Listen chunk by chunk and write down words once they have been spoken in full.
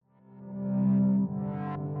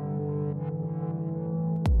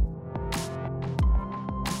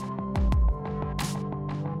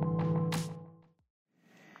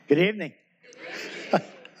Good evening.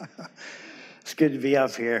 It's good to be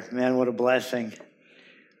up here. Man, what a blessing.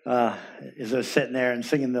 As I was sitting there and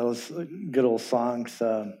singing those good old songs,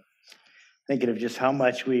 thinking of just how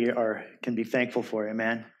much we can be thankful for.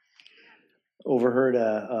 Amen. Overheard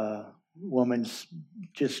a woman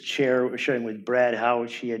just sharing with Brad how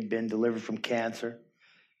she had been delivered from cancer.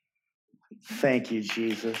 Thank you,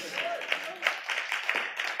 Jesus.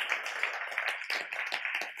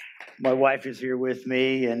 My wife is here with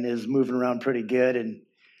me and is moving around pretty good, and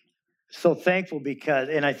so thankful because,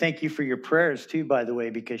 and I thank you for your prayers too, by the way,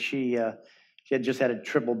 because she had just had a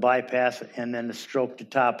triple bypass and then a stroke to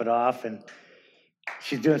top it off, and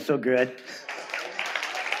she's doing so good.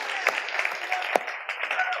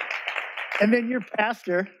 And then your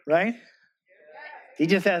pastor, right? He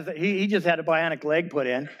just had a bionic leg put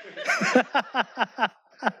in.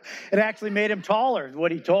 It actually made him taller,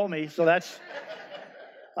 what he told me. So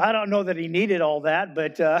I don't know that he needed all that,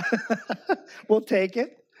 but we'll take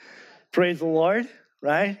it. Praise the Lord,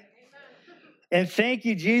 right? And thank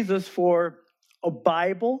you, Jesus, for a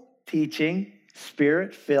Bible teaching,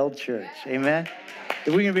 Spirit-filled church. Amen.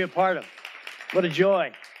 That we can be a part of. What a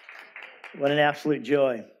joy. What an absolute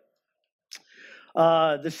joy.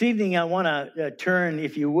 This evening, I want to turn,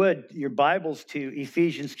 if you would, your Bibles to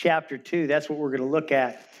Ephesians chapter 2. That's what we're going to look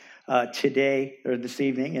at today or this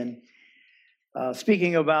evening. And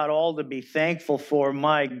speaking about all to be thankful for,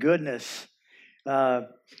 my goodness,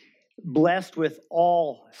 blessed with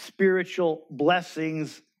all spiritual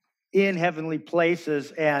blessings in heavenly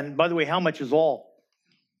places. And by the way, how much is all?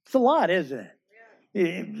 It's a lot, isn't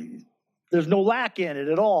it? There's no lack in it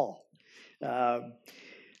at all.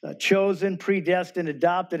 Chosen, predestined,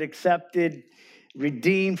 adopted, accepted,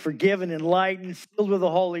 redeemed, forgiven, enlightened, sealed with the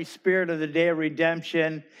Holy Spirit of the day of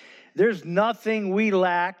redemption. There's nothing we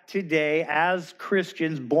lack today as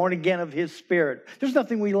Christians born again of His Spirit. There's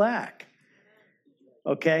nothing we lack.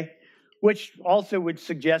 Okay? Which also would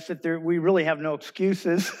suggest that we really have no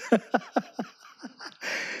excuses.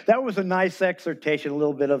 That was a nice exhortation, a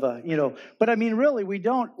little bit of a, but I mean, really, we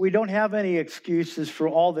don't have any excuses for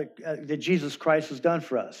all that Jesus Christ has done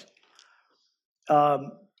for us.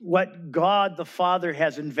 What God the Father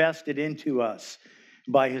has invested into us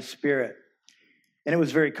by His Spirit. And it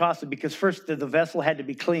was very costly because first the vessel had to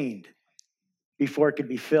be cleaned before it could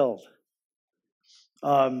be filled.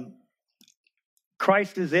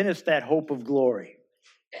 Christ is in us, that hope of glory.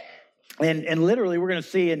 And literally we're going to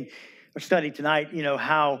see in our study tonight,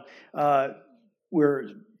 how we're,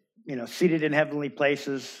 seated in heavenly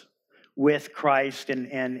places with Christ.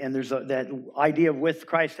 And there's that idea of with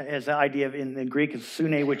Christ has the idea of in Greek is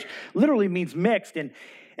sune, which literally means mixed.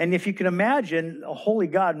 And if you can imagine a holy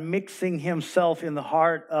God mixing Himself in the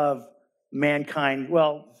heart of mankind,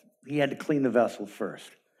 well, He had to clean the vessel first.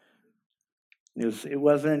 It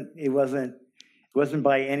wasn't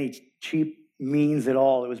by any cheap means at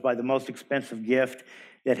all. It was by the most expensive gift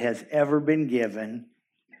that has ever been given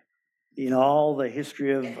in all the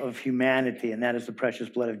history of humanity, and that is the precious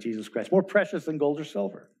blood of Jesus Christ. More precious than gold or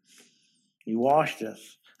silver. He washed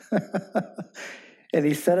us. And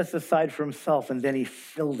He set us aside for Himself, and then He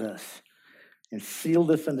filled us and sealed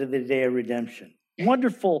us unto the day of redemption.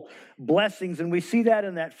 Wonderful blessings, and we see that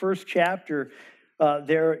in that first chapter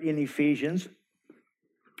there in Ephesians.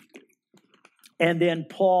 And then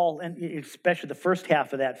Paul, and especially the first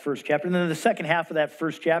half of that first chapter, and then the second half of that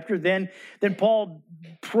first chapter, then Paul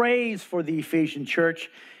prays for the Ephesian church,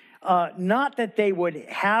 not that they would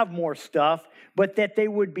have more stuff, but that they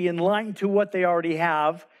would be enlightened to what they already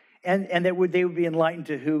have, and that they would be enlightened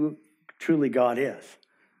to who truly God is.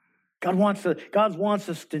 God wants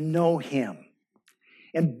us to know Him.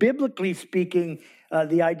 And biblically speaking,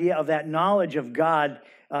 the idea of that knowledge of God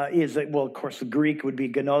is that, well, of course, the Greek would be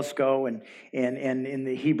gnosko, and in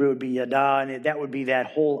the Hebrew would be yada, and that would be that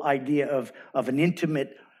whole idea of an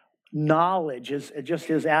intimate knowledge,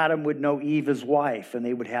 just as Adam would know Eve, his wife, and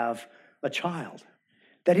they would have a child.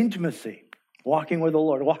 That intimacy, walking with the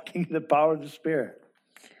Lord, walking in the power of the Spirit.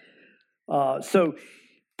 So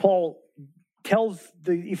Paul tells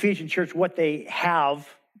the Ephesian church what they have.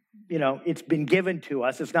 It's been given to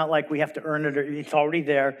us. It's not like we have to earn it, or it's already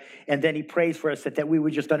there. And then he prays for us that we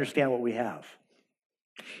would just understand what we have.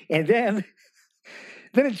 And then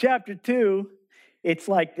in chapter 2, it's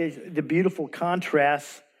like the beautiful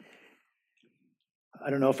contrast. I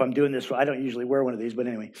don't know if I'm doing this. I don't usually wear one of these, but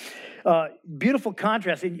anyway. Beautiful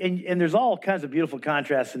contrast. And there's all kinds of beautiful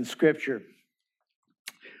contrasts in Scripture.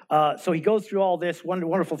 So he goes through all this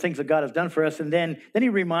wonderful things that God has done for us, and then he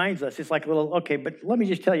reminds us. It's like a little, okay, but let me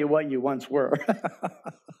just tell you what you once were.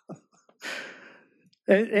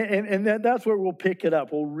 And that's where we'll pick it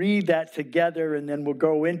up. We'll read that together, and then we'll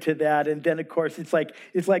go into that. And then, of course, it's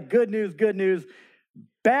like good news,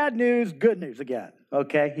 bad news, good news again.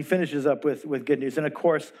 Okay? He finishes up with good news. And, of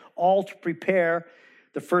course, all to prepare.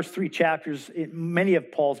 The first 3 chapters in many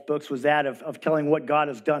of Paul's books was that of telling what God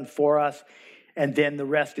has done for us. And then the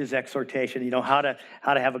rest is exhortation, how to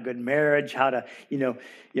have a good marriage, how to,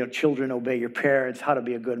 children obey your parents, how to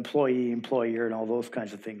be a good employee, employer, and all those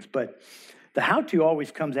kinds of things. But the how-to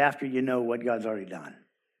always comes after you know what God's already done.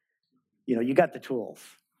 You got the tools.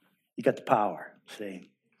 You got the power, see.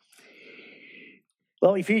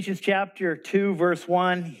 Well, Ephesians chapter 2, verse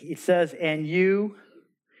 1, it says, "And you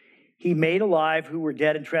he made alive who were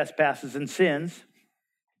dead in trespasses and sins,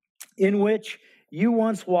 in which you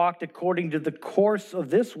once walked according to the course of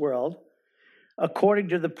this world, according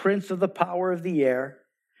to the prince of the power of the air,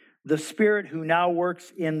 the spirit who now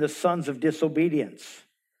works in the sons of disobedience,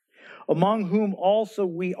 among whom also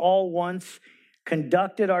we all once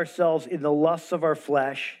conducted ourselves in the lusts of our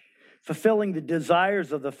flesh, fulfilling the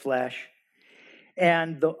desires of the flesh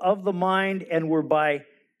and of the mind, and were by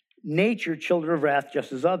nature children of wrath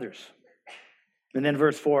just as others." And then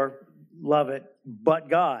verse 4, love it, "But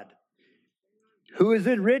God, who is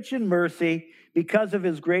rich in mercy, because of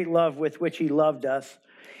his great love with which he loved us,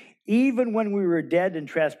 even when we were dead in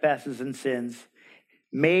trespasses and sins,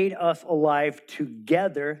 made us alive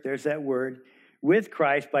together," there's that word, "with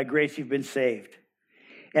Christ. By grace you've been saved,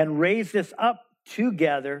 and raised us up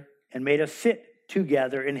together and made us sit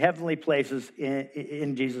together in heavenly places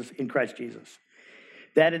in Christ Jesus,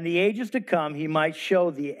 that in the ages to come he might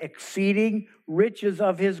show the exceeding riches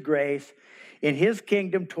of his grace in his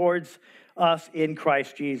kingdom towards us in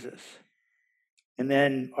Christ Jesus." And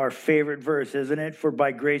then our favorite verse, isn't it? "For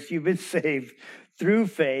by grace you've been saved through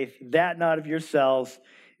faith, that not of yourselves.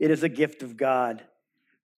 It is a gift of God,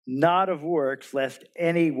 not of works, lest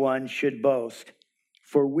anyone should boast.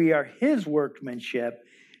 For we are his workmanship,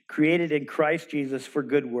 created in Christ Jesus for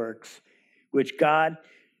good works, which God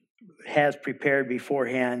has prepared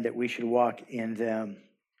beforehand that we should walk in them."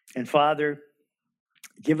 And Father,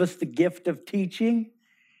 give us the gift of teaching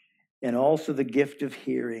and also the gift of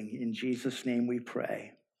hearing. In Jesus' name we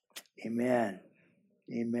pray. Amen.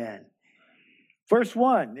 Amen. Verse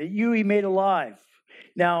 1, "You he made alive."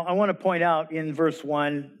 Now, I want to point out in verse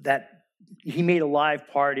 1 that "he made alive"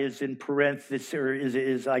 part is in parentheses or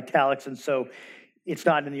is italics, and so it's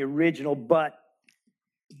not in the original, but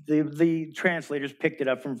the translators picked it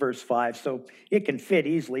up from verse 5, so it can fit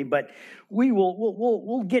easily, but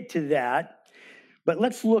we'll get to that. But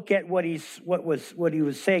let's look at what he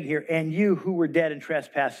was saying here. "And you who were dead in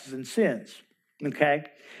trespasses and sins." Okay?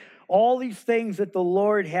 All these things that the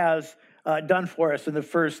Lord has done for us in the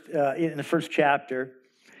first chapter.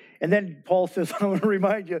 And then Paul says, "I want to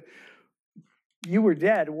remind you, you were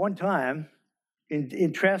dead at one time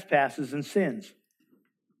in trespasses and sins."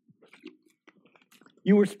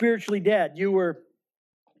 You were spiritually dead. You were,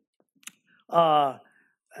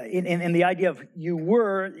 in the idea of "you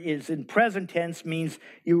were" is in present tense, means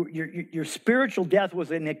your spiritual death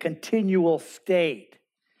was in a continual state.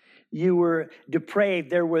 You were depraved.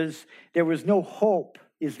 There was no hope,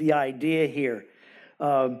 is the idea here.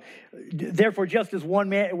 Therefore, just as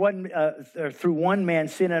through one man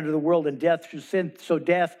sin entered the world, and death through sin, so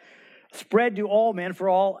death spread to all men, for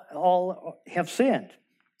all have sinned.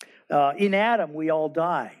 In Adam, we all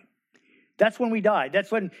die. That's when we died. That's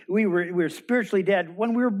when we were spiritually dead,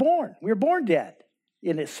 when we were born. We were born dead,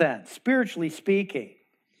 in a sense, spiritually speaking.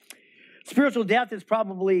 Spiritual death is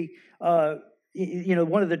probably,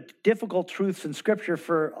 one of the difficult truths in Scripture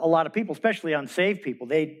for a lot of people, especially unsaved people.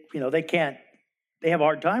 They have a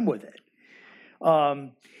hard time with it.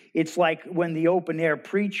 It's like when the open-air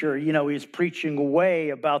preacher, is preaching away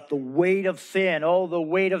about the weight of sin. Oh, the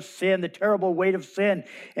weight of sin, the terrible weight of sin.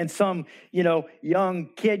 And some, young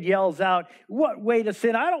kid yells out, "What weight of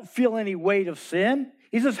sin? I don't feel any weight of sin."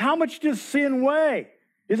 He says, "How much does sin weigh?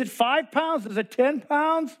 Is it 5 pounds? Is it 10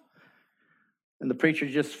 pounds? And the preacher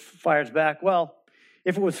just fires back, "Well,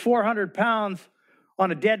 if it was 400 pounds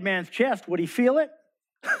on a dead man's chest, would he feel it?"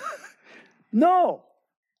 No.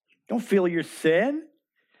 Don't feel your sin.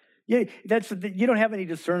 You don't have any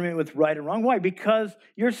discernment with right and wrong. Why? Because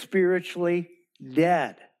you're spiritually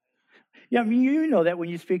dead. Yeah, I mean, you know that when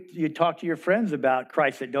you talk to your friends about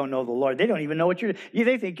Christ that don't know the Lord, they don't even know what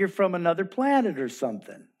they think you're from another planet or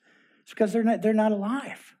something. It's because they're not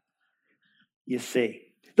alive. You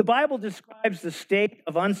see, the Bible describes the state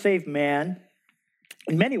of unsaved man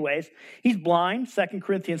in many ways. He's blind, 2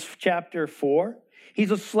 Corinthians chapter 4.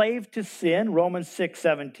 He's a slave to sin, Romans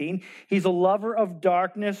 6:17. He's a lover of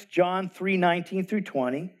darkness, John 3:19 through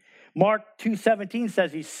 20. Mark 2:17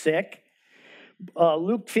 says he's sick.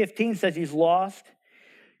 Luke 15 says he's lost.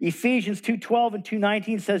 Ephesians 2:12 and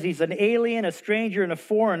 2:19 says he's an alien, a stranger, and a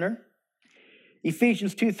foreigner.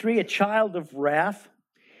 Ephesians 2:3, a child of wrath.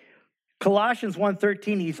 Colossians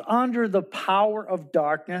 1:13, he's under the power of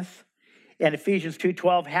darkness. And Ephesians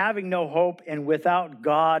 2:12, having no hope and without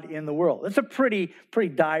God in the world. It's a pretty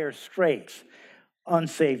dire straits,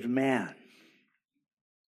 unsaved man.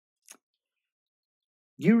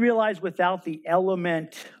 You realize without the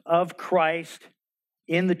element of Christ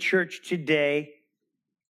in the church today,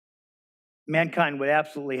 mankind would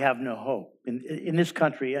absolutely have no hope. In this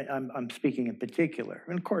country, I'm speaking in particular.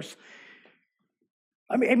 And of course,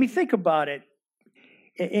 I mean, think about it.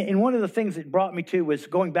 And one of the things it brought me to was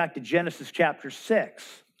going back to Genesis chapter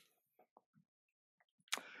 6.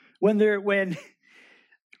 When there wasn't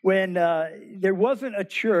a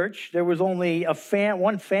church, there was only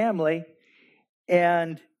one family,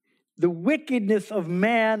 and the wickedness of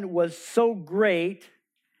man was so great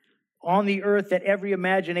on the earth that every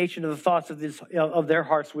imagination of the thoughts of their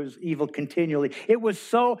hearts was evil continually.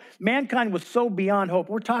 Mankind was so beyond hope.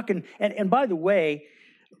 We're talking, and by the way,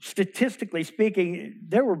 statistically speaking,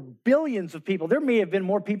 there were billions of people. There may have been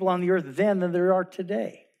more people on the earth then than there are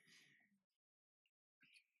today.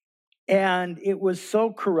 And it was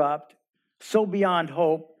so corrupt, so beyond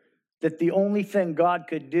hope, that the only thing God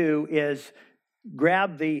could do is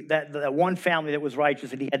grab that one family that was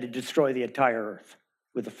righteous, and he had to destroy the entire earth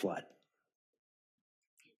with a flood.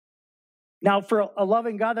 Now, for a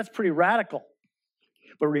loving God, that's pretty radical.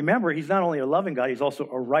 But remember, he's not only a loving God, he's also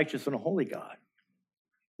a righteous and a holy God.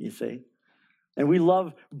 You see? And we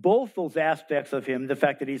love both those aspects of him, the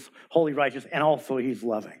fact that he's holy, righteous, and also he's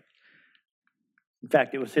loving. In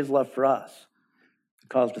fact, it was his love for us that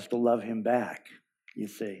caused us to love him back, you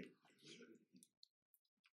see.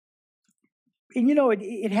 And you know,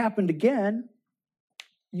 it happened again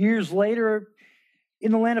years later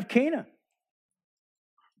in the land of Canaan.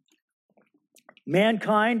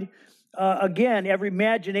 Mankind, again, every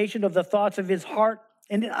imagination of the thoughts of his heart.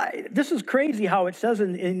 And this is crazy how it says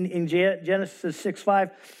in Genesis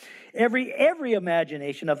 6:5, every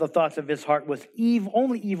imagination of the thoughts of his heart was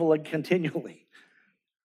only evil and continually.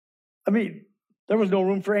 I mean, there was no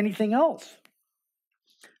room for anything else.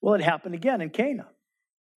 Well, it happened again in Canaan.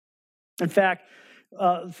 In fact,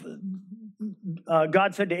 God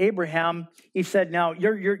said to Abraham, he said, now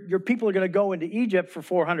your people are going to go into Egypt for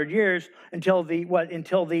 400 years until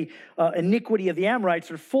the iniquity of the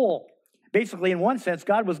Amorites are full. Basically, in one sense,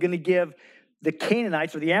 God was going to give the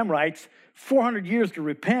Canaanites or the Amorites 400 years to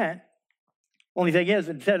repent. Only thing is,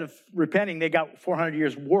 instead of repenting, they got 400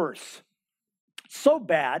 years worse. So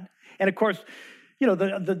bad. And of course, you know,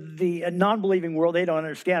 the non-believing world, they don't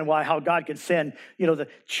understand how God can send, you know, the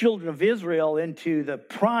children of Israel into the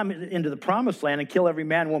promised land and kill every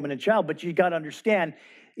man, woman, and child. But you got to understand,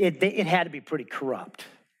 it had to be pretty corrupt.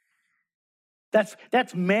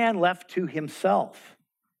 That's man left to himself.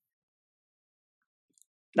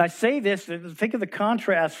 And I say this, think of the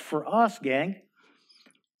contrast for us, gang,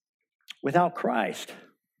 without Christ.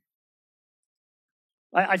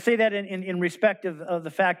 I say that in respect of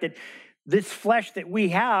the fact that this flesh that we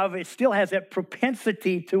have, it still has that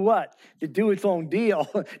propensity to what? To do its own deal,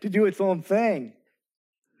 to do its own thing.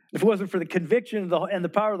 If it wasn't for the conviction and the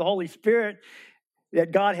power of the Holy Spirit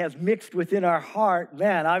that God has mixed within our heart,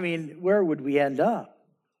 man, I mean, where would we end up?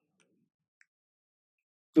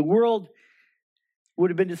 The world would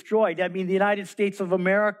have been destroyed. I mean, the United States of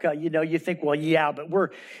America, you know, you think, well, yeah, but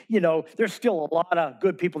there's still a lot of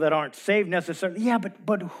good people that aren't saved necessarily. Yeah,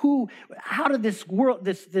 but how did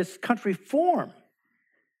this country form?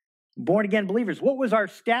 Born again believers. What was our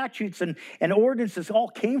statutes and ordinances all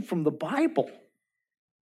came from the Bible.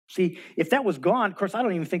 See, if that was gone, of course, I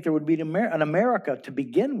don't even think there would be an America to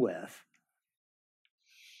begin with.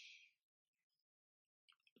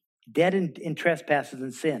 Dead in trespasses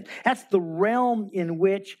and sin. That's the realm in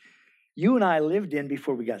which you and I lived in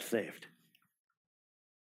before we got saved.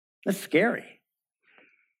 That's scary.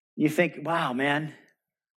 You think, wow, man,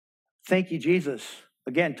 thank you, Jesus.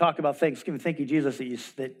 Again, talk about Thanksgiving. Thank you, Jesus,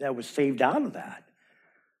 that I was saved out of that.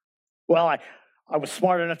 Well, I was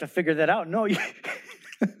smart enough to figure that out. No,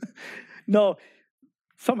 no,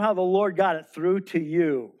 somehow the Lord got it through to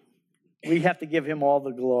you. We have to give him all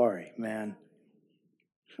the glory, man.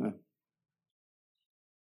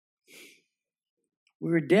 We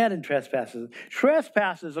were dead in trespasses.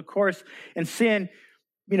 Trespasses, of course, and sin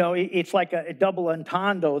it's like a double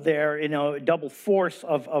entendre there, a double force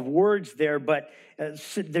of words there, but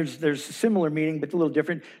there's similar meaning, but a little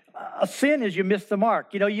different. A sin is you miss the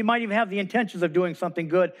mark. You might even have the intentions of doing something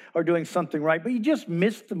good or doing something right, but you just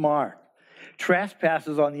missed the mark.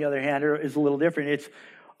 Trespasses, on the other hand, is a little different. It's,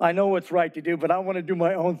 I know what's right to do, but I want to do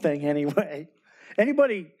my own thing anyway.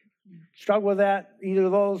 Anybody struggle with that? Either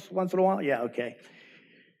of those once in a while? Yeah, okay.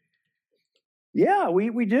 Yeah,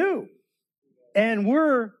 we do. And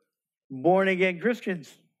we're born-again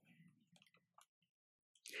Christians.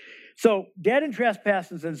 So, dead in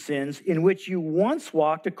trespasses and sins, in which you once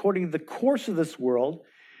walked according to the course of this world,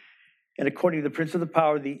 and according to the prince of the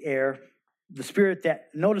power of the air, the spirit that,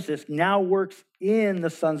 notice this, now works in the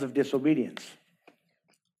sons of disobedience.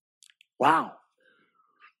 Wow.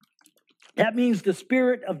 That means the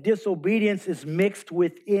spirit of disobedience is mixed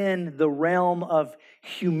within the realm of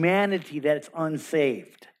humanity that's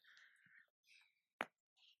unsaved.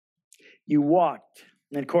 You walked.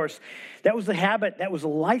 And of course, that was the habit, that was a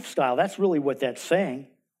lifestyle. That's really what that's saying.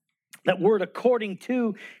 That word according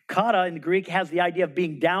to, kata in the Greek, has the idea of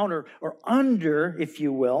being down or under, if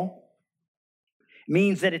you will. It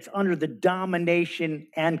means that it's under the domination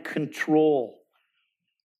and control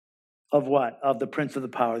of what? Of the prince of the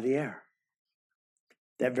power of the air.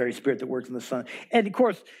 That very spirit that works in the sun. And of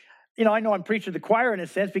course, I know I'm preaching to the choir in a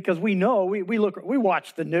sense, because we know, we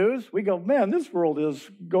watch the news. We go, man, this world is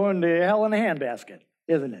going to hell in a handbasket,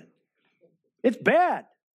 isn't it? It's bad.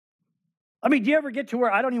 I mean, do you ever get to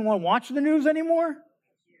where I don't even want to watch the news anymore?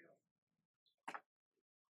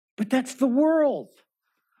 But that's the world.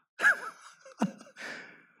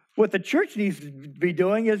 What the church needs to be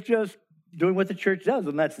doing is just doing what the church does,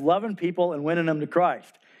 and that's loving people and winning them to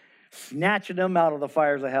Christ, snatching them out of the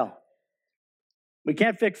fires of hell. We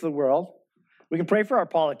can't fix the world. We can pray for our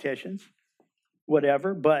politicians,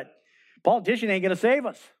 whatever, but politician ain't going to save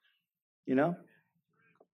us,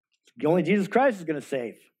 Only Jesus Christ is going to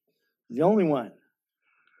save. He's the only one.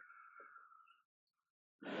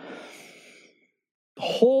 The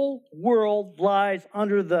whole world lies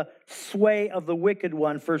under the sway of the wicked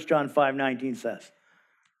one, 1 John 5:19 says.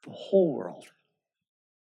 The whole world.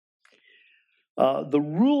 The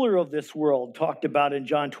ruler of this world, talked about in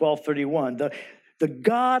John 12:31. The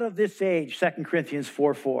God of this age, 2 Corinthians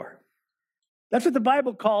 4:4. That's what the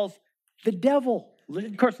Bible calls the devil.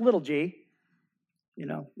 Of course, little g.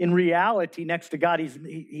 In reality, next to God, he's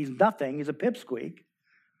nothing. He's a pipsqueak.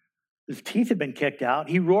 His teeth have been kicked out.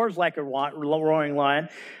 He roars like a roaring lion,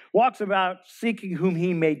 walks about seeking whom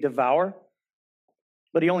he may devour.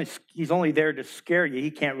 But he's only there to scare you.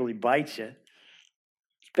 He can't really bite you,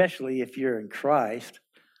 especially if you're in Christ,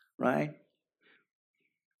 right?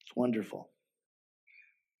 It's wonderful.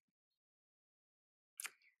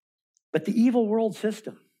 But the evil world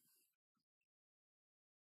system,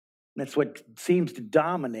 that's what seems to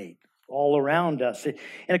dominate all around us. And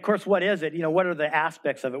of course, what is it? What are the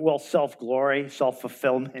aspects of it? Well, self-glory,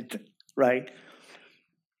 self-fulfillment, right?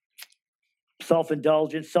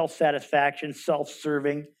 Self-indulgence, self-satisfaction,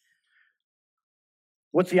 self-serving.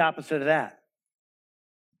 What's the opposite of that?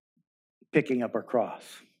 Picking up our cross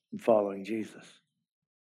and following Jesus.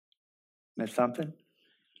 Isn't that something?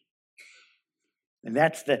 And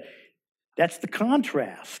that's the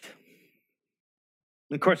contrast.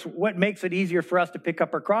 And of course, what makes it easier for us to pick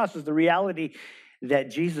up our cross is the reality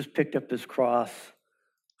that Jesus picked up his cross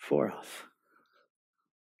for us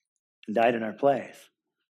and died in our place.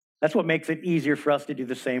 That's what makes it easier for us to do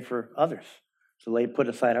the same for others, to put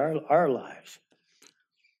aside our lives.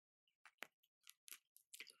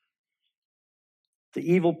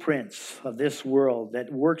 The evil prince of this world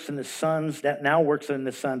that works in the sons, that now works in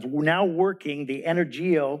the sons, now working the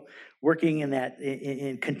energio, working in that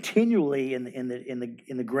in continually in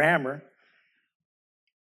the grammar.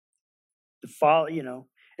 The fall, and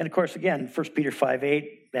of course, again, 1 Peter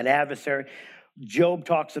 5:8, that adversary. Job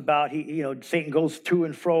talks about Satan goes to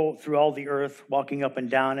and fro through all the earth, walking up and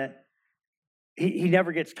down it. He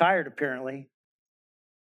never gets tired, apparently.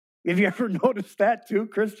 Have you ever noticed that too,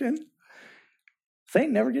 Christian?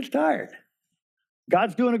 Satan never gets tired.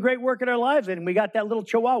 God's doing a great work in our lives, and we got that little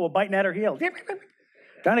chihuahua biting at our heels,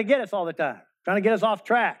 trying to get us all the time, trying to get us off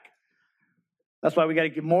track. That's why we got to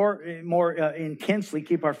get more intensely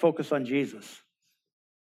keep our focus on Jesus.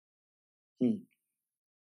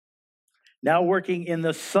 Now working in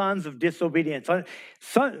the sons of disobedience.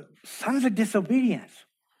 Sons of disobedience.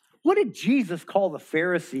 What did Jesus call the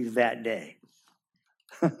Pharisees that day?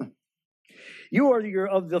 You are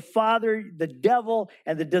of the father, the devil,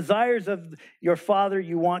 and the desires of your father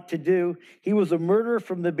you want to do. He was a murderer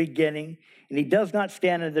from the beginning, and he does not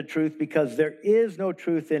stand in the truth because there is no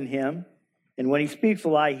truth in him. And when he speaks a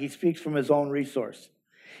lie, he speaks from his own resource.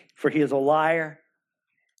 For he is a liar,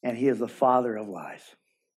 and he is the father of lies.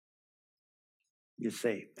 You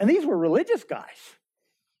see. And these were religious guys.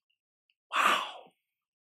 Wow.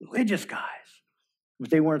 Religious guys.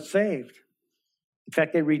 But they weren't saved. In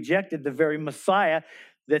fact, they rejected the very Messiah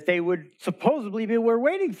that they would supposedly be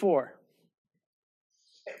waiting for.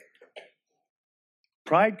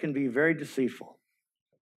 Pride can be very deceitful.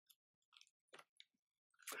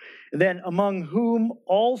 And then, among whom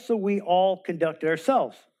also we all conducted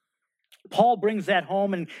ourselves. Paul brings that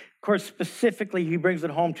home, and of course, specifically, he brings it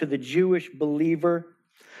home to the Jewish believer.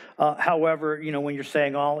 However, when you're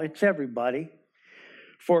saying all, it's everybody.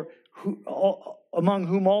 For among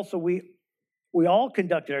whom also we all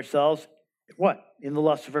conducted ourselves, what? In the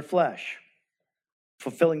lust of our flesh,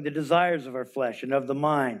 fulfilling the desires of our flesh and of the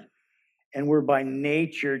mind. And we're by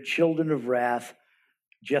nature children of wrath,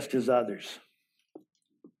 just as others.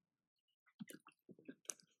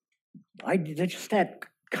 Just that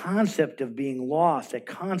concept of being lost, that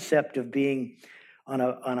concept of being on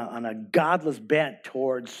a godless bent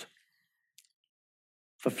towards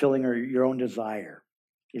fulfilling your own desire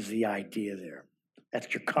is the idea there.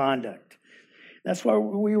 That's your conduct. That's why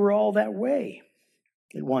we were all that way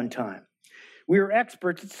at one time. We were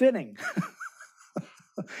experts at sinning.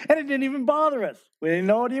 And it didn't even bother us. We didn't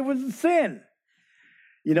know it was a sin.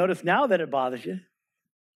 You notice now that it bothers you.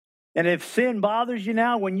 And if sin bothers you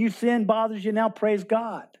now, when you sin bothers you now, praise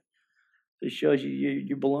God. It shows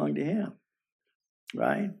you belong to him,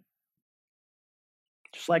 right?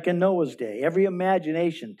 Just like in Noah's day, every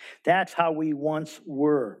imagination, that's how we once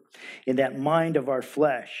were, in that mind of our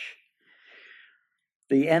flesh.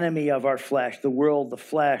 The enemy of our flesh, the world, the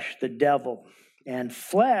flesh, the devil. And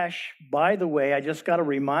flesh, by the way, I just got to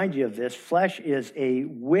remind you of this, flesh is a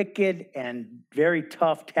wicked and very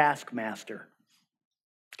tough taskmaster,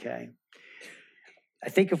 okay? I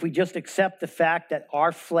think if we just accept the fact that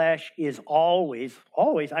our flesh is always,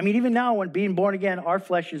 even now when being born again, our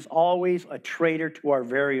flesh is always a traitor to our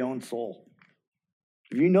very own soul.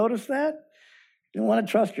 Have you noticed that? You don't want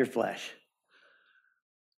to trust your flesh.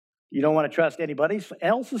 You don't want to trust anybody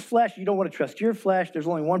else's flesh. You don't want to trust your flesh. There's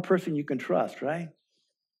only one person you can trust, right?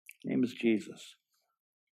 His name is Jesus.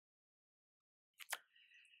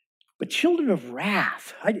 But children of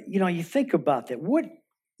wrath, you think about that.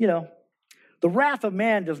 The wrath of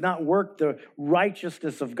man does not work the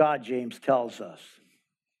righteousness of God, James tells us.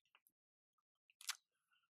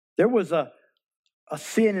 There was a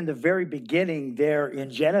sin in the very beginning there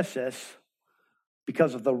in Genesis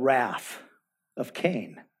because of the wrath of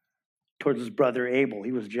Cain towards his brother Abel.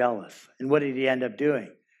 He was jealous. And what did he end up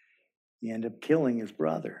doing? He ended up killing his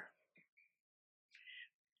brother.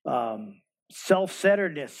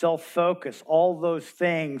 Self-centeredness, self-focus, all those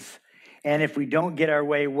things. And if we don't get our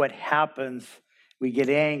way, what happens? We get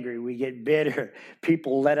angry, we get bitter.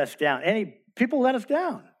 People let us down. People let us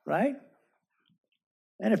down, right?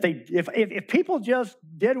 And if people just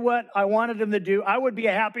did what I wanted them to do, I would be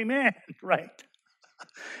a happy man, right?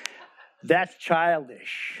 That's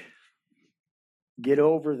childish. Get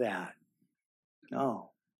over that.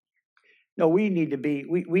 No, we need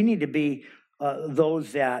to be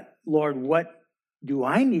those that, Lord, what do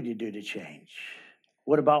I need to do to change?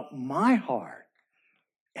 What about my heart?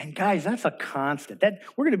 And guys, that's a constant.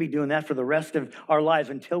 We're going to be doing that for the rest of our lives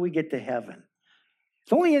until we get to heaven.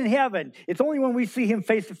 It's only in heaven. It's only when we see him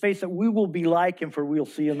face to face that we will be like him, for we'll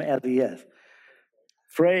see him as he is.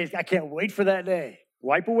 I can't wait for that day.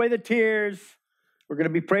 Wipe away the tears. We're going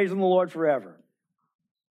to be praising the Lord forever.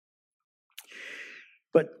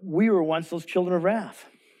 But we were once those children of wrath.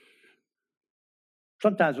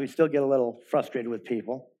 Sometimes we still get a little frustrated with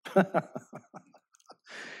people.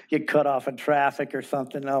 Get cut off in traffic or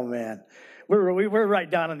something. Oh, man. We're right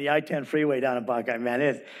down on the I-10 freeway down in Buckeye,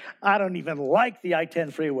 man. I don't even like the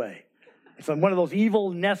I-10 freeway. It's one of those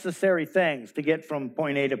evil, necessary things to get from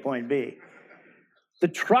point A to point B. The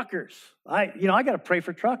truckers. I got to pray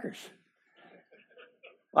for truckers.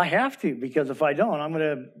 I have to, because if I don't, I'm going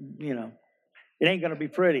to, it ain't going to be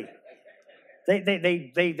pretty.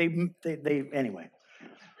 Anyway.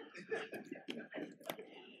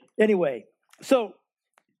 Anyway, so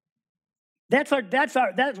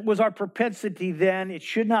that was our propensity then. It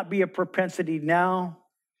should not be a propensity now.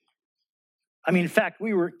 In fact,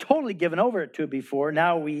 we were totally given over to it before.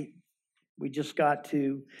 Now we just got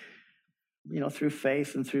to, through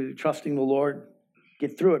faith and through trusting the Lord,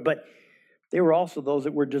 get through it. But they were also those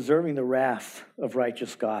that were deserving the wrath of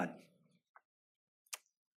righteous God.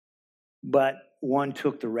 But one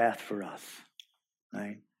took the wrath for us,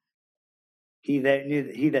 right? He that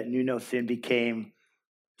knew no sin became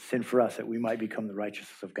sin for us, that we might become the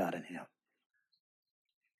righteousness of God in him.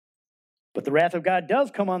 But the wrath of God does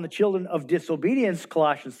come on the children of disobedience,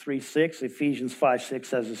 Colossians 3:6, Ephesians 5:6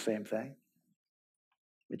 says the same thing.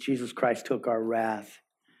 That Jesus Christ took our wrath.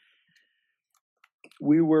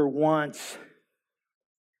 We were once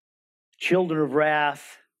children of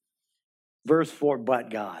wrath. Verse 4, but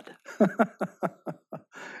God.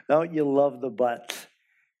 Don't you love the buts?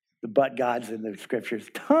 The but gods in the scriptures.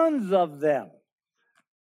 Tons of them.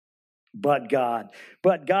 But God.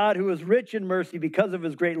 But God, who is rich in mercy because of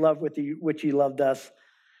his great love with which he loved us.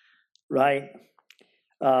 Right?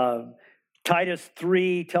 Titus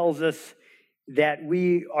 3 tells us that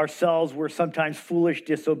we ourselves were sometimes foolish,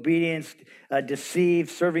 disobedient, deceived,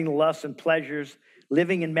 serving the lusts and pleasures,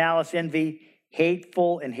 living in malice, envy,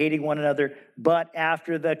 hateful, and hating one another. But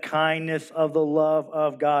after the kindness of the love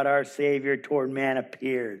of God, our Savior, toward man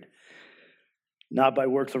appeared. Not by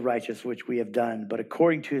works of righteousness which we have done, but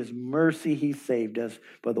according to his mercy he saved us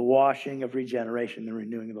by the washing of regeneration and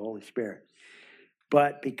renewing of the Holy Spirit.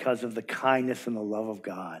 But because of the kindness and the love of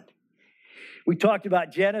God. We talked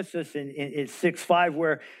about Genesis in 6:5,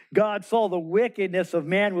 where God saw the wickedness of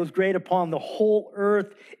man was great upon the whole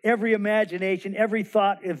earth, every imagination, every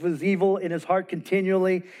thought was evil in his heart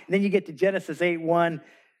continually. And then you get to Genesis 8:1,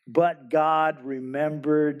 but God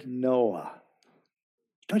remembered Noah.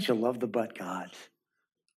 Don't you love the but gods?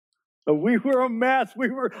 We were a mess.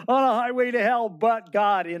 We were on a highway to hell, but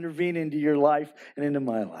God intervened into your life and into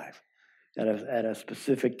my life at a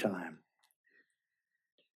specific time.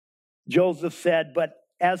 Joseph said, but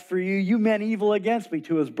as for you, you meant evil against me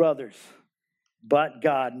to his brothers. But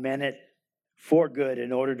God meant it for good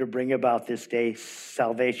in order to bring about this day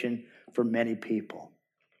salvation for many people.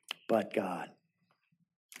 But God.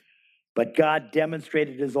 But God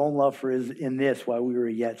demonstrated his own love for us in this: while we were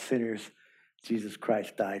yet sinners, Jesus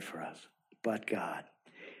Christ died for us. But God.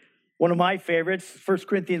 One of my favorites, 1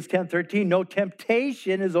 Corinthians 10:13, no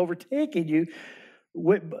temptation is overtaking you.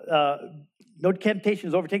 No temptation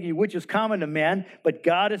is overtaking you, which is common to man, but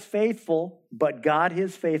God is faithful. But God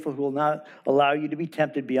is faithful, who will not allow you to be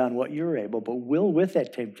tempted beyond what you're able, but will with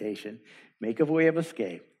that temptation make a way of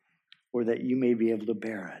escape, or that you may be able to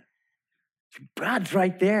bear it. God's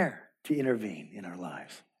right there to intervene in our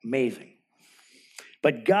lives. Amazing.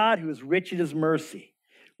 But God, who is rich in his mercy,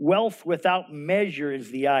 wealth without measure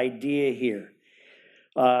is the idea here.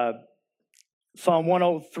 Psalm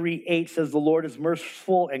 103:8 says, the Lord is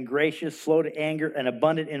merciful and gracious, slow to anger, and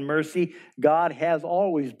abundant in mercy. God has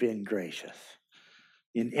always been gracious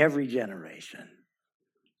in every generation.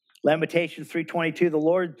 Lamentations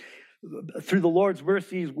 3:22, through the Lord's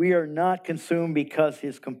mercies we are not consumed, because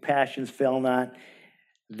his compassions fail not.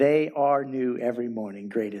 They are new every morning.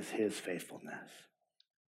 Great is his faithfulness.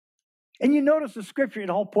 And you notice the scripture,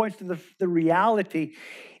 it all points to the reality.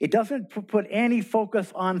 It doesn't put any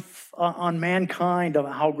focus on mankind, on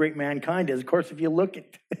how great mankind is. Of course, if you look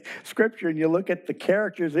at scripture and you look at the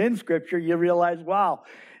characters in scripture, you realize, wow,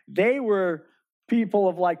 they were people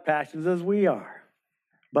of like passions as we are.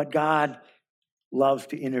 But God loves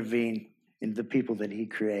to intervene in the people that he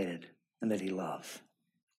created and that he loves.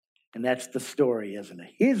 And that's the story, isn't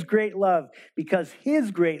it? His great love, because his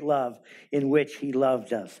great love in which he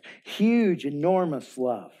loved us. Huge, enormous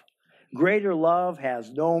love. Greater love has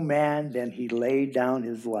no man than he laid down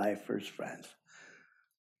his life for his friends.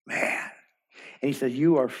 Man. And he says,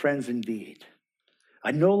 you are friends indeed.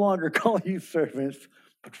 I no longer call you servants,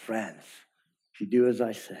 but friends. If you do as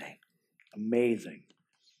I say. Amazing.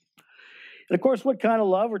 And of course, what kind of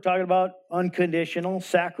love? We're talking about unconditional,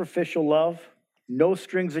 sacrificial love. No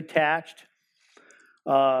strings attached.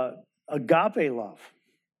 Agape love.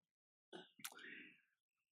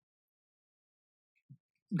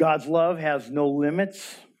 God's love has no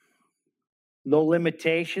limits, no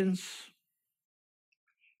limitations.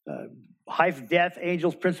 Height, death,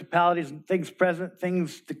 angels, principalities, and things present,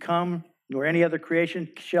 things to come, nor any other creation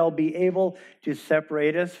shall be able to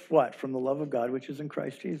separate us, what? From the love of God, which is in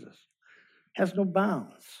Christ Jesus. Has no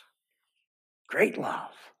bounds. Great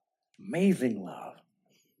love. Amazing love.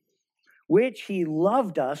 Which he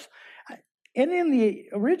loved us. And in the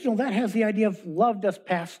original, that has the idea of loved us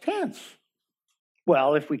past tense.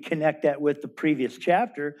 Well, if we connect that with the previous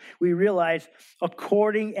chapter, we realize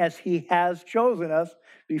according as he has chosen us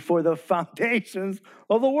before the foundations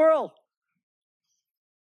of the world.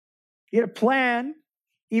 He had a plan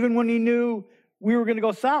even when he knew we were going to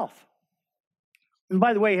go south. And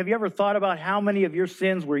by the way, have you ever thought about how many of your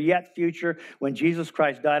sins were yet future when Jesus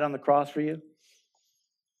Christ died on the cross for you?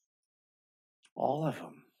 All of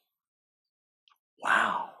them.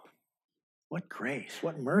 Wow. What grace,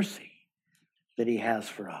 what mercy that he has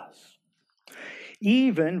for us.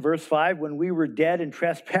 Even, verse 5, when we were dead in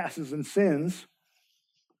trespasses and sins,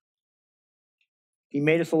 He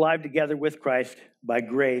made us alive together with Christ. By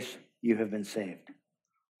grace, you have been saved.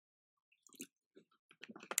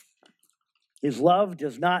 His love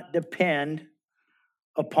does not depend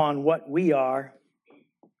upon what we are.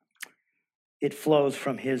 It flows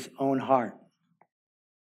from his own heart.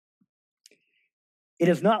 It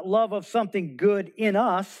is not love of something good in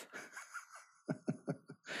us.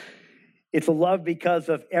 It's a love because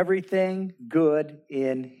of everything good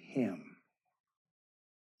in him.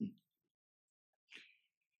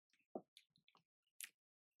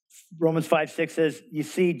 Romans 5:6 says, you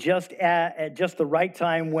see, just at just the right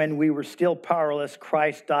time when we were still powerless,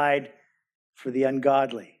 Christ died for the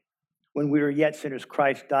ungodly. When we were yet sinners,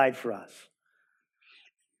 Christ died for us.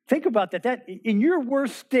 Think about that. That in your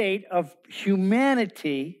worst state of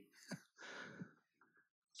humanity,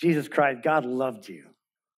 Jesus Christ, God loved you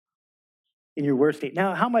in your worst state.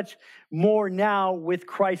 Now, how much more now with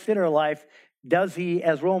Christ in our life does he,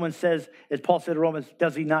 as Romans says, as Paul said in Romans,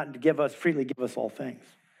 does he not freely give us all things?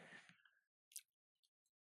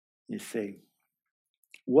 You see,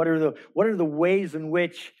 what are the ways in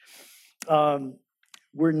which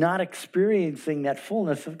we're not experiencing that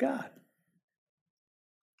fullness of God?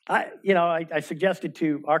 I suggested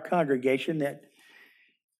to our congregation that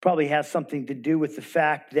probably has something to do with the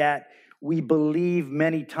fact that we believe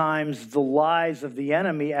many times the lies of the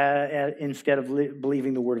enemy instead of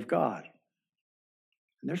believing the word of God.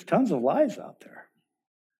 And there's tons of lies out there.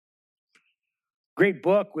 Great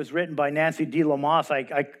book was written by Nancy D. Lamas.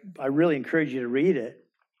 I really encourage you to read it.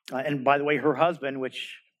 And by the way, her husband,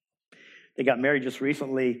 which they got married just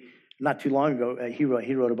recently, not too long ago, he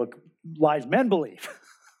wrote a book, Lies Men Believe.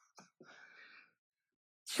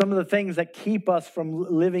 Some of the things that keep us from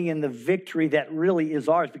living in the victory that really is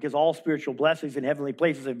ours, because all spiritual blessings in heavenly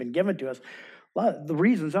places have been given to us. The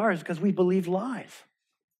reasons are because we believe lies.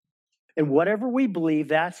 And whatever we believe,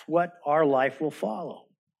 that's what our life will follow.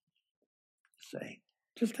 Say,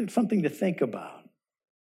 just something to think about.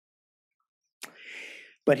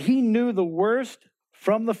 But he knew the worst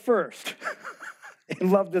from the first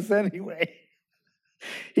and loved us anyway.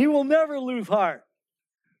 He will never lose heart.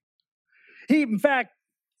 In fact,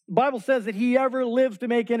 the Bible says that he ever lives to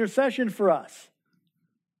make intercession for us.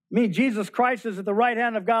 I mean, Jesus Christ is at the right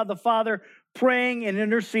hand of God the Father, praying and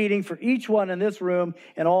interceding for each one in this room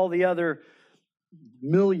and all the other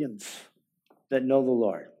millions that know the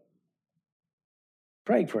Lord.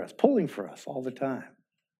 Praying for us, pulling for us all the time.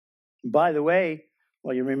 And by the way,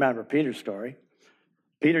 well, you remember Peter's story.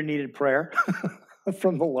 Peter needed prayer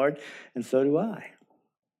from the Lord, and so do I.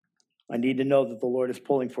 I need to know that the Lord is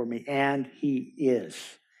pulling for me, and he is.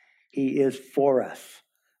 He is for us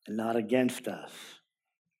and not against us.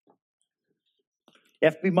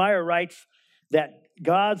 F.B. Meyer writes that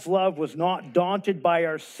God's love was not daunted by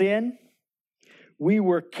our sin. We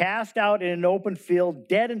were cast out in an open field,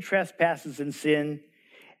 dead in trespasses and sin,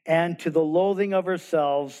 and to the loathing of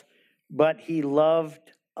ourselves, but he loved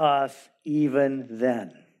us even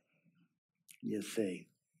then. You see.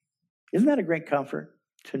 Isn't that a great comfort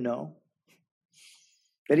to know?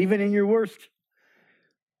 That even in your worst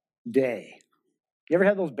day, you ever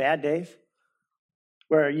had those bad days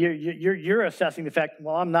where you're assessing the fact,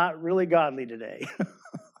 well, I'm not really godly today.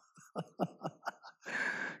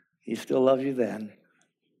 He still loves you then.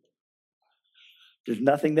 There's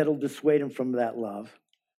nothing that'll dissuade him from that love.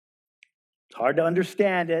 It's hard to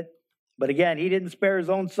understand it, but again, he didn't spare his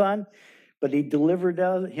own son, but he delivered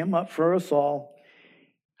him up for us all.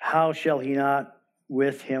 How shall he not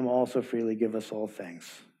with him also freely give us all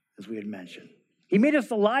things, as we had mentioned? He made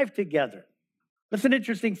us alive together. That's an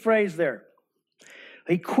interesting phrase there.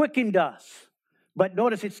 He quickened us, but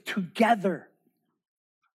notice it's together.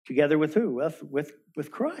 Together with who?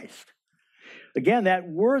 With Christ. Again, that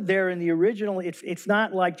word there in the original, it's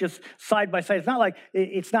not like just side by side. It's not like,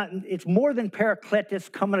 it's more than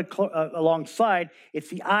parakletos coming alongside. It's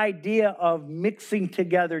the idea of mixing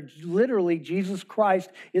together. Literally, Jesus Christ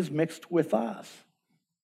is mixed with us.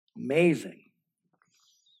 Amazing.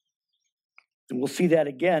 And we'll see that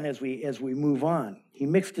again as we move on. He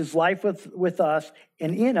mixed his life with us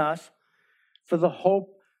and in us for the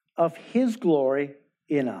hope of his glory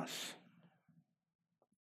in us.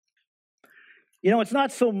 You know, it's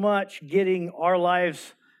not so much getting our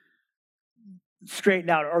lives straightened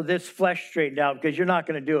out or this flesh straightened out, because you're not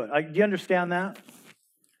going to do it. Do you understand that?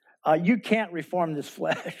 You can't reform this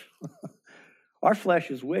flesh. Our flesh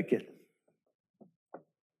is wicked.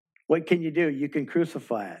 What can you do? You can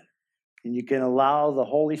crucify it. And you can allow the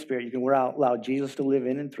Holy Spirit, you can allow Jesus to live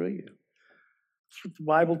in and through you. That's what the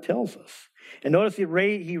Bible tells us. And notice he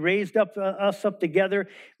raised us up together,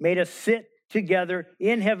 made us sit together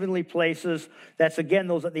in heavenly places. That's again,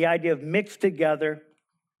 the idea of mixed together.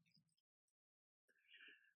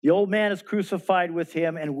 The old man is crucified with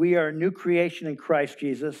him, and we are a new creation in Christ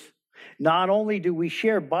Jesus. Not only do we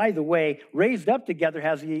share, by the way, raised up together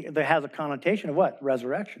has a connotation of what?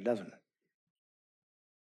 Resurrection, doesn't it?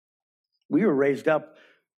 We were raised up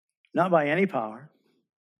not by any power,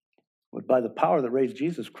 but by the power that raised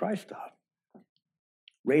Jesus Christ up.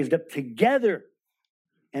 Raised up together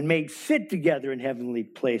and made sit together in heavenly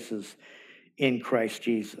places in Christ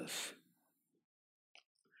Jesus.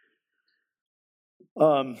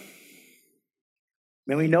 And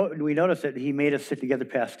we notice that he made us sit together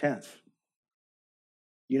past tense.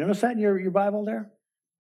 You notice that in your Bible there?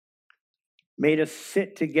 Made us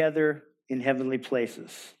sit together in heavenly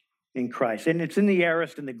places in Christ. And it's in the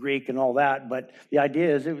aorist and the Greek and all that, but the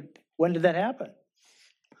idea is, when did that happen?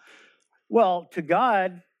 Well, to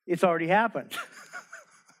God, it's already happened.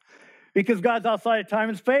 Because God's outside of time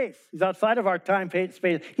and space. He's outside of our time,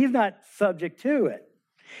 space. He's not subject to it.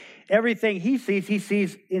 Everything he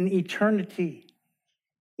sees in eternity.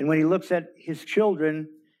 And when he looks at his children,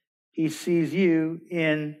 he sees you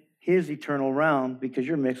in his eternal realm because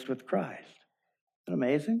you're mixed with Christ. Isn't that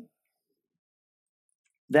amazing?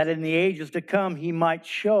 That in the ages to come, he might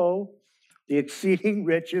show the exceeding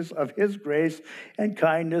riches of his grace and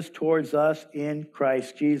kindness towards us in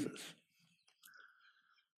Christ Jesus.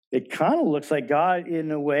 It kind of looks like God,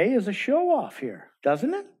 in a way, is a show-off here,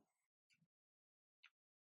 doesn't it?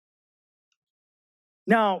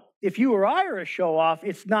 Now, if you or I are a show-off,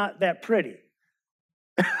 it's not that pretty.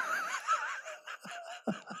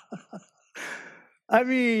 I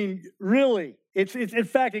mean, really. It's in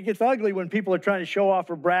fact, it gets ugly when people are trying to show off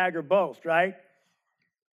or brag or boast, right?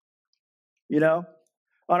 You know?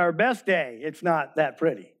 On our best day, it's not that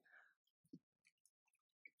pretty.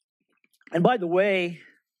 And by the way,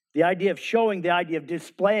 the idea of showing, the idea of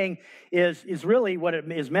displaying is really what it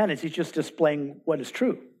is meant. It's just displaying what is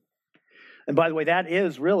true. And by the way, that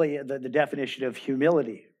is really the definition of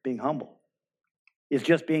humility, being humble. It's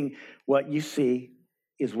just being what you see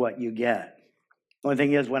is what you get. The only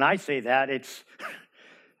thing is, when I say that,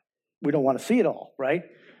 we don't want to see it all, right?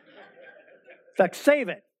 It's like, save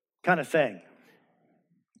it kind of thing.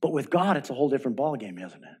 But with God, it's a whole different ballgame,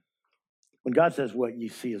 isn't it? When God says what you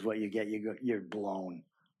see is what you get, you're blown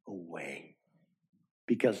away.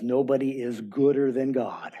 Because nobody is gooder than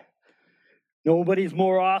God. Nobody's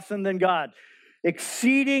more awesome than God.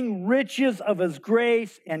 Exceeding riches of his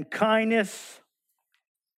grace and kindness.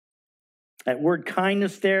 That word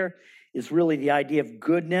kindness there is really the idea of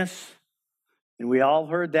goodness. And we all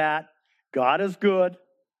heard that. God is good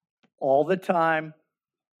all the time.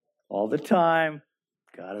 All the time.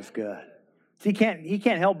 God is good. So he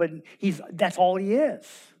can't help but that's all he is.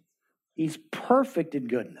 He's perfect in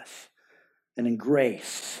goodness and in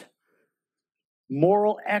grace.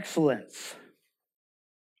 Moral excellence.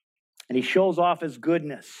 And he shows off his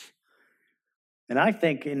goodness. And I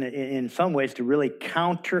think in some ways to really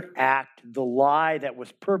counteract the lie that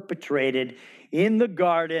was perpetrated in the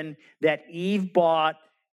garden that Eve bought,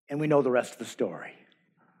 and we know the rest of the story.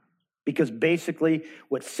 Because basically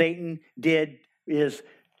what Satan did is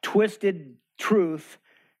twisted truth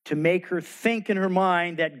to make her think in her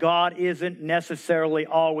mind that God isn't necessarily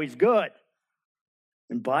always good.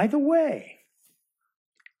 And by the way,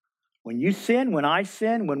 when you sin, when I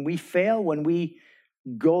sin, when we fail, when we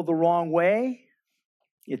go the wrong way,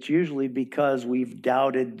 it's usually because we've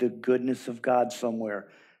doubted the goodness of God somewhere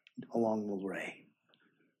along the way.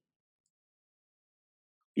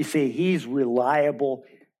 You see, he's reliable.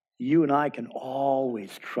 You and I can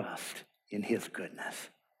always trust in his goodness.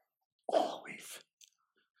 Always.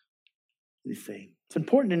 You see, it's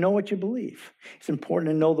important to know what you believe. It's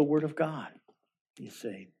important to know the Word of God. You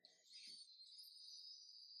see.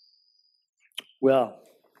 Well,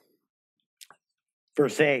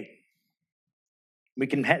 verse 8.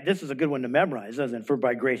 This is a good one to memorize, isn't it? For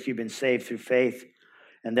by grace you've been saved through faith,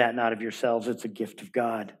 and that not of yourselves, it's a gift of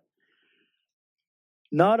God.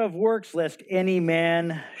 Not of works, lest any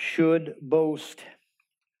man should boast.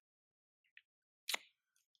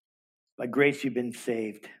 By grace you've been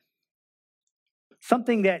saved.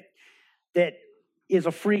 Something that is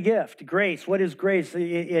a free gift. Grace. What is grace?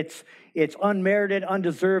 It's unmerited,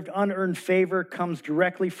 undeserved, unearned favor, comes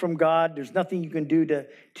directly from God. There's nothing you can do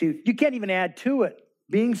to you can't even add to it.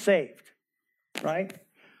 Being saved, right?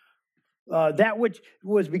 That which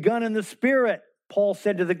was begun in the Spirit. Paul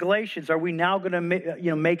said to the Galatians, are we now going to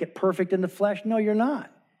make it perfect in the flesh? No, you're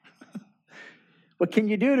not. What can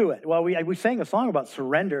you do to it? Well, we sang a song about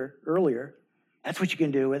surrender earlier. That's what you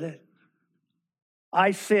can do with it.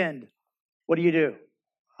 I sinned. What do?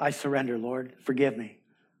 I surrender, Lord. Forgive me.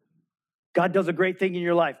 God does a great thing in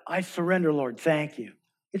your life. I surrender, Lord. Thank you.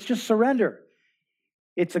 It's just surrender.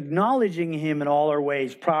 It's acknowledging him in all our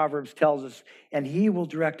ways. Proverbs tells us, and he will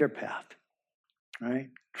direct our path. Right?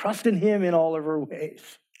 Trust in him in all of our ways.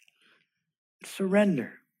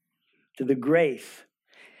 Surrender to the grace.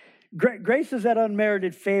 Grace is that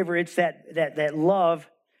unmerited favor. It's that love.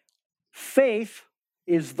 Faith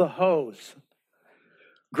is the hose.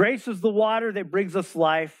 Grace is the water that brings us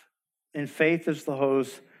life, and faith is the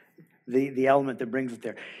hose, the element that brings it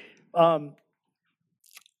there.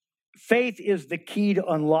 Faith is the key to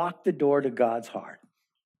unlock the door to God's heart.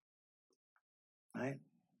 Right?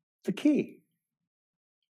 The key.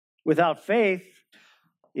 Without faith,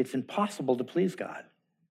 it's impossible to please God.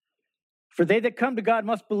 For they that come to God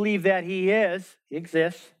must believe that he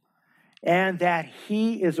exists, and that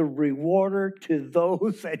he is a rewarder to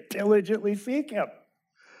those that diligently seek him.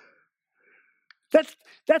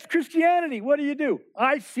 That's Christianity. What do?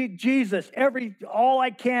 I seek Jesus all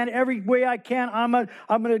I can, every way I can. I'm going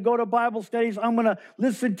to go to Bible studies. I'm going to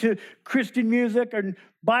listen to Christian music and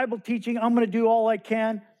Bible teaching. I'm going to do all I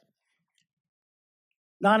can.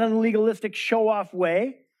 Not in a legalistic show-off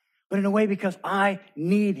way, but in a way because I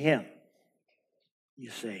need him. You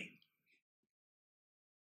see.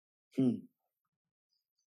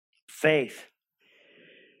 Faith.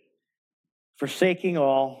 Forsaking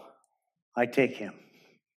all, I take him.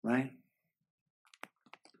 Right?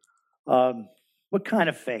 What kind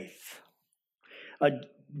of faith?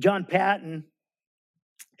 John Patton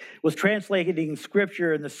was translating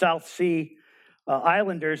scripture in the South Sea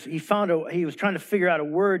Islanders. He was trying to figure out a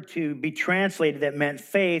word to be translated that meant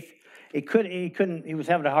faith. He was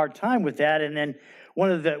having a hard time with that. And then one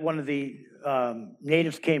of the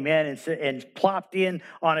natives came in and plopped in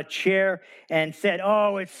on a chair and said,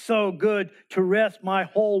 "Oh, it's so good to rest my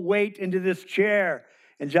whole weight into this chair."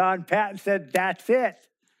 And John Patton said, "That's it.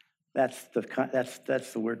 That's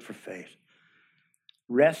the word for faith.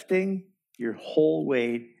 Resting your whole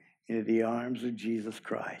weight into the arms of Jesus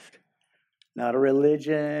Christ. Not a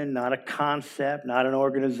religion, not a concept, not an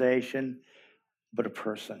organization, but a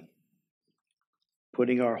person.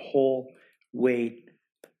 Putting our whole weight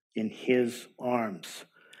in his arms."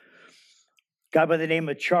 A guy by the name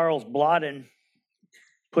of Charles Blodden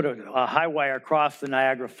put a high wire across the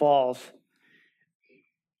Niagara Falls,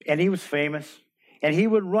 and he was famous. And he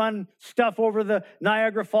would run stuff over the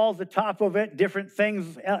Niagara Falls, the top of it, different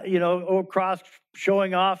things, across,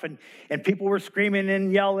 showing off, and people were screaming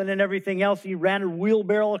and yelling and everything else. He ran a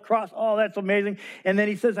wheelbarrow across. Oh, that's amazing. And then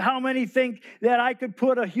he says, "How many think that I could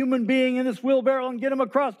put a human being in this wheelbarrow and get him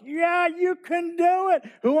across?" "Yeah, you can do it.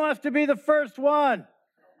 Who wants to be the first one?"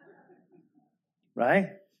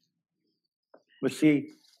 Right? But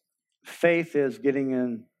see, faith is getting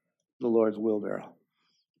in the Lord's wheelbarrow.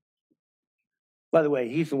 By the way,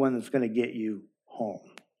 he's the one that's going to get you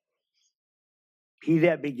home. He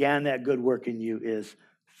that began that good work in you is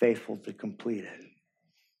faithful to complete it.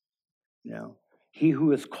 He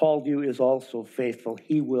who has called you is also faithful.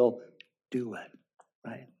 He will do it,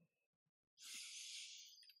 right?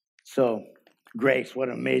 So, grace, what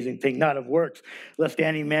an amazing thing. Not of works, lest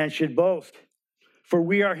any man should boast. For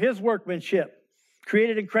we are his workmanship,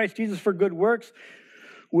 created in Christ Jesus for good works,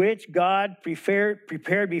 which God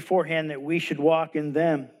prepared beforehand that we should walk in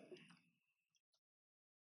them.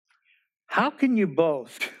 How can you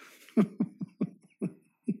boast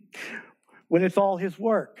when it's all his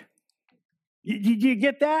work? Did you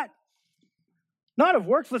get that? Not of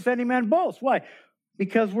works, lest any man boast. Why?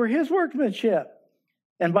 Because we're his workmanship.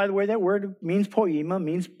 And by the way, that word means poema,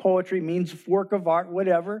 means poetry, means work of art,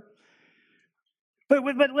 whatever. But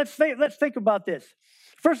let's think about this.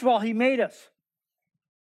 First of all, he made us.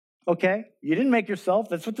 Okay? You didn't make yourself.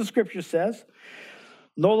 That's what the scripture says.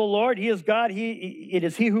 Know the Lord, he is God. It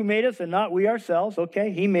is he who made us and not we ourselves.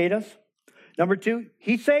 Okay? He made us. Number two,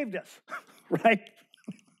 he saved us. Right?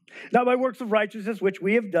 Not by works of righteousness, which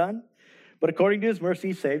we have done, but according to his mercy,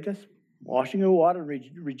 he saved us. Washing of water,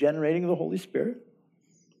 regenerating of the Holy Spirit.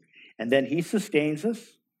 And then he sustains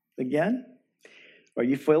us again. Are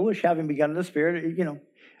you foolish, having begun in the Spirit?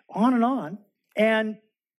 On and on. And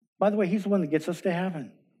by the way, he's the one that gets us to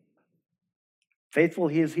heaven. Faithful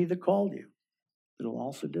he is he that called you, that will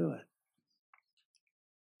also do it.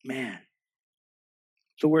 Man.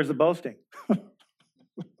 So where's the boasting?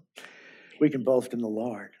 We can boast in the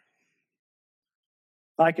Lord.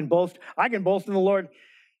 I can boast in the Lord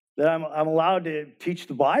that I'm allowed to teach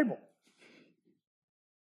the Bible.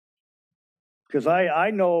 Because I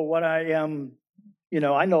know what I am,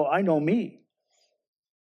 I know me.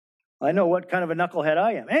 I know what kind of a knucklehead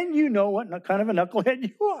I am. And you know what kind of a knucklehead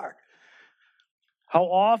you are. how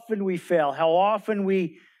often we fail, how often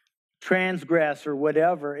we transgress or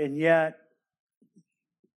whatever, and yet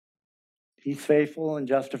he's faithful and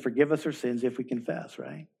just to forgive us our sins if we confess,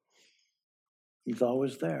 right? He's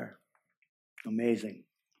always there. Amazing.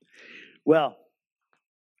 Well,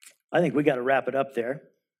 I think we got to wrap it up there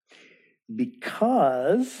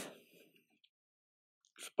because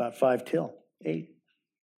it's about 5 till 8.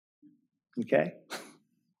 Okay?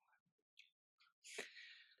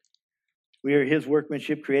 We are his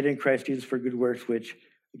workmanship created in Christ Jesus for good works, which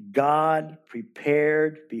God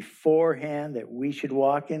prepared beforehand that we should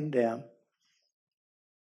walk in them.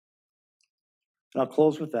 And I'll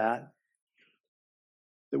close with that.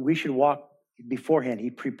 That we should walk beforehand. He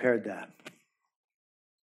prepared that.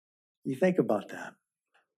 You think about that.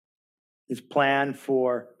 His plan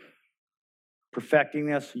for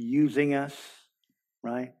perfecting us, using us,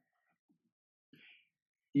 right?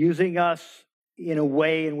 Using us in a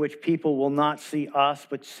way in which people will not see us,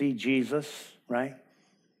 but see Jesus, right?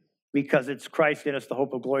 Because it's Christ in us, the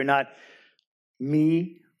hope of glory, not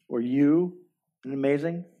me or you. Isn't it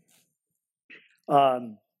amazing?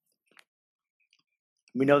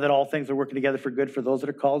 We know that all things are working together for good for those that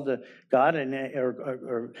are called to God, and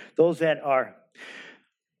or those that are.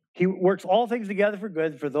 He works all things together for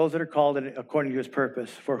good for those that are called according to his purpose.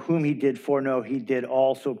 For whom he did foreknow, he did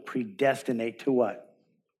also predestinate to what?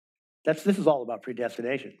 This is all about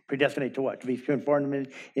predestination. Predestinate to what? To be conformed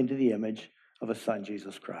into the image of a son,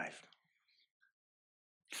 Jesus Christ.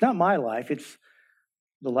 It's not my life, it's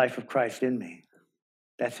the life of Christ in me.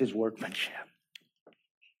 That's his workmanship.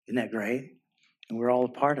 Isn't that great? And we're all a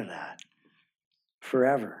part of that.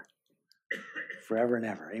 Forever. Forever and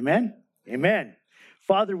ever. Amen? Amen.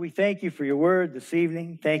 Father, we thank you for your word this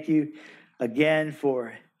evening. Thank you again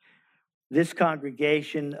for this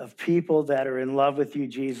congregation of people that are in love with you,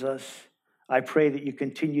 Jesus. I pray that you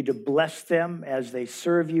continue to bless them as they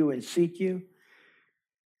serve you and seek you.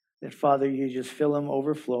 That, Father, you just fill them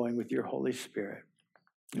overflowing with your Holy Spirit.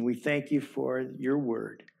 And we thank you for your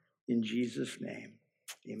word in Jesus' name.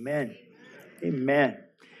 Amen. Amen.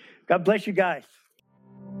 God bless you guys.